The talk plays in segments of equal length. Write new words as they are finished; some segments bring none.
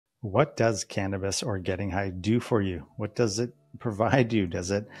What does cannabis or getting high do for you? What does it provide you? Does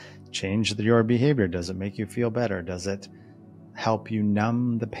it change your behavior? Does it make you feel better? Does it help you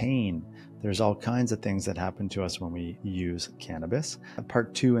numb the pain? There's all kinds of things that happen to us when we use cannabis.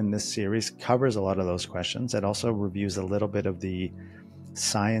 Part 2 in this series covers a lot of those questions. It also reviews a little bit of the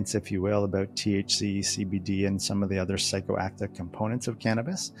science, if you will, about THC, CBD, and some of the other psychoactive components of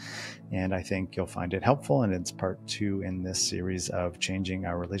cannabis. And I think you'll find it helpful. And it's part 2 in this series of changing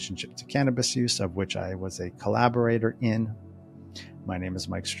our relationship to cannabis use, of which I was a collaborator in. My name is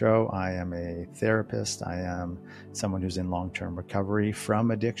Mike Stroh. I am a therapist. I am someone who's in long-term recovery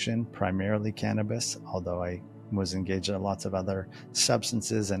from addiction, primarily cannabis, although I was engaged in lots of other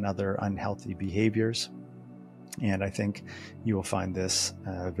substances and other unhealthy behaviors. And I think you will find this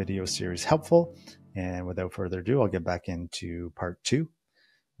video series helpful. And without further ado, I'll get back into part 2,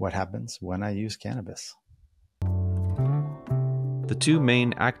 what happens when I use cannabis. The two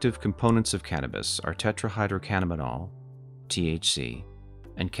main active components of cannabis are tetrahydrocannabinol, THC,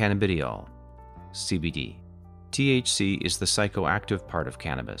 and cannabidiol, CBD. THC is the psychoactive part of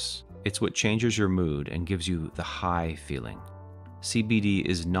cannabis. It's what changes your mood and gives you the high feeling. CBD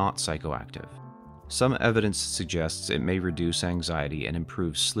is not psychoactive. Some evidence suggests it may reduce anxiety and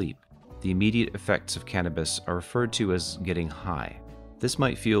improve sleep. The immediate effects of cannabis are referred to as getting high. This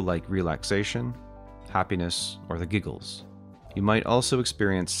might feel like relaxation, happiness, or the giggles. You might also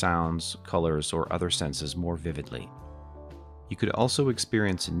experience sounds, colors, or other senses more vividly. You could also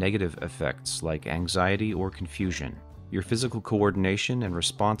experience negative effects like anxiety or confusion. Your physical coordination and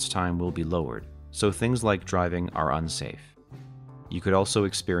response time will be lowered, so things like driving are unsafe. You could also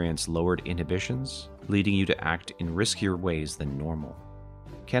experience lowered inhibitions, leading you to act in riskier ways than normal.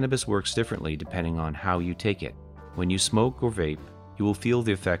 Cannabis works differently depending on how you take it. When you smoke or vape, you will feel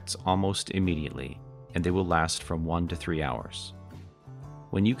the effects almost immediately, and they will last from 1 to 3 hours.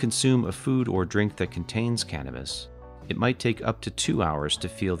 When you consume a food or drink that contains cannabis, it might take up to 2 hours to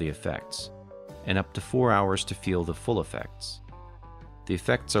feel the effects, and up to 4 hours to feel the full effects. The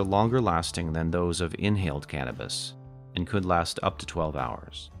effects are longer lasting than those of inhaled cannabis, and could last up to 12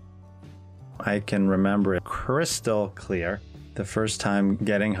 hours. I can remember it crystal clear. The first time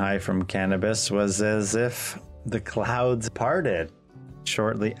getting high from cannabis was as if the clouds parted.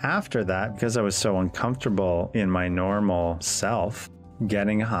 Shortly after that, because I was so uncomfortable in my normal self,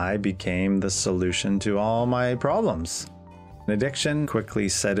 getting high became the solution to all my problems. Addiction quickly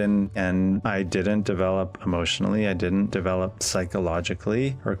set in, and I didn't develop emotionally, I didn't develop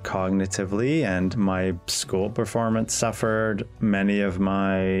psychologically or cognitively, and my school performance suffered. Many of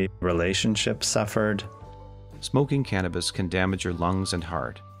my relationships suffered. Smoking cannabis can damage your lungs and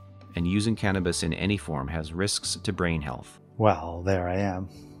heart, and using cannabis in any form has risks to brain health. Well, there I am.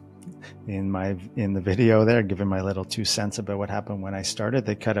 In the video there, giving my little 2 cents about what happened when I started.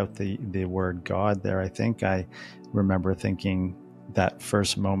 They cut out the word God there, I think. I remember thinking that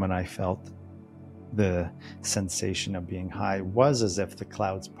first moment I felt the sensation of being high was as if the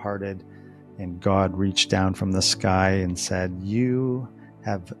clouds parted and God reached down from the sky and said, "You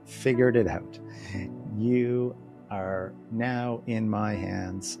have figured it out. You are now in my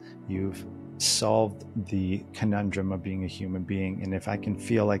hands. You've solved the conundrum of being a human being. And if I can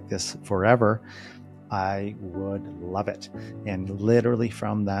feel like this forever, I would love it." And literally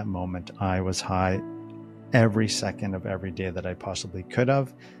from that moment, I was high every second of every day that I possibly could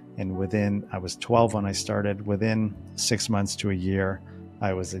have. And I was 12 when I started. Within 6 months to a year,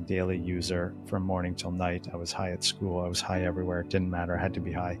 I was a daily user from morning till night. I was high at school. I was high everywhere. It didn't matter. I had to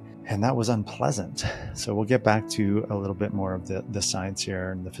be high. And that was unpleasant. So we'll get back to a little bit more of the science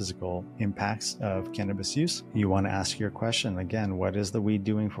here and the physical impacts of cannabis use. You want to ask your question again, what is the weed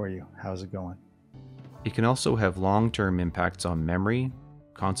doing for you? How's it going? It can also have long-term impacts on memory,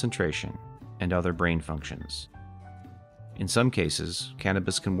 concentration, and other brain functions. In some cases,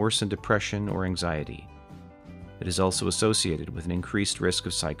 cannabis can worsen depression or anxiety. It is also associated with an increased risk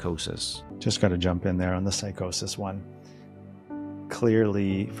of psychosis. Just got to jump in there on the psychosis one.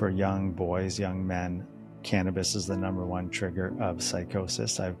 Clearly, for young boys, young men, cannabis is the #1 trigger of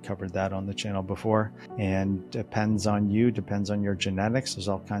psychosis. I've covered that on the channel before. And depends on you, depends on your genetics. There's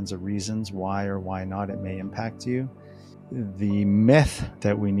all kinds of reasons why or why not it may impact you. The myth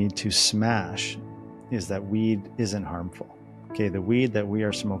that we need to smash is that weed isn't harmful. Okay, the weed that we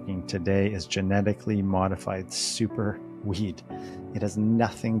are smoking today is genetically modified super weed. It has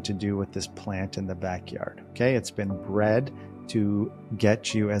nothing to do with this plant in the backyard. Okay, it's been bred to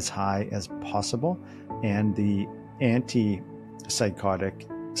get you as high as possible. And the anti-psychotic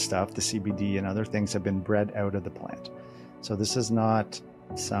stuff, the CBD and other things, have been bred out of the plant. So this is not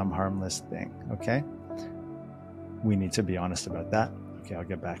some harmless thing, okay? We need to be honest about that. Okay, I'll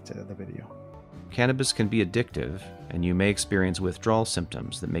get back to the video. Cannabis can be addictive, and you may experience withdrawal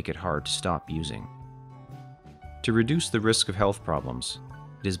symptoms that make it hard to stop using. To reduce the risk of health problems,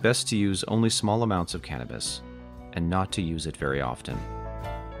 it is best to use only small amounts of cannabis and not to use it very often.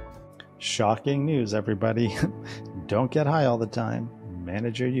 Shocking news, everybody. Don't get high all the time.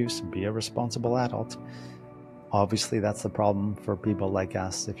 Manage your use. Be a responsible adult. Obviously, that's the problem for people like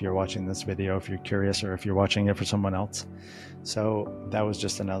us. If you're watching this video, if you're curious, or if you're watching it for someone else. So that was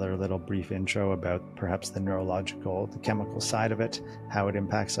just another little brief intro about perhaps the neurological, the chemical side of it, how it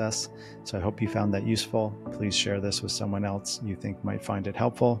impacts us. So I hope you found that useful. Please share this with someone else you think might find it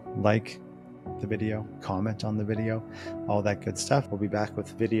helpful. Like the video, comment on the video, all that good stuff. We'll be back with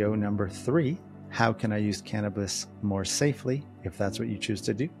video number 3. How can I use cannabis more safely, if that's what you choose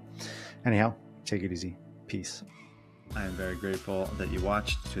to do? Anyhow, take it easy. Peace. I am very grateful that you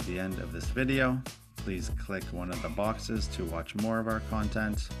watched to the end of this video. Please click one of the boxes to watch more of our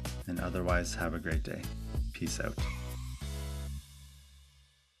content, and otherwise have a great day. Peace out.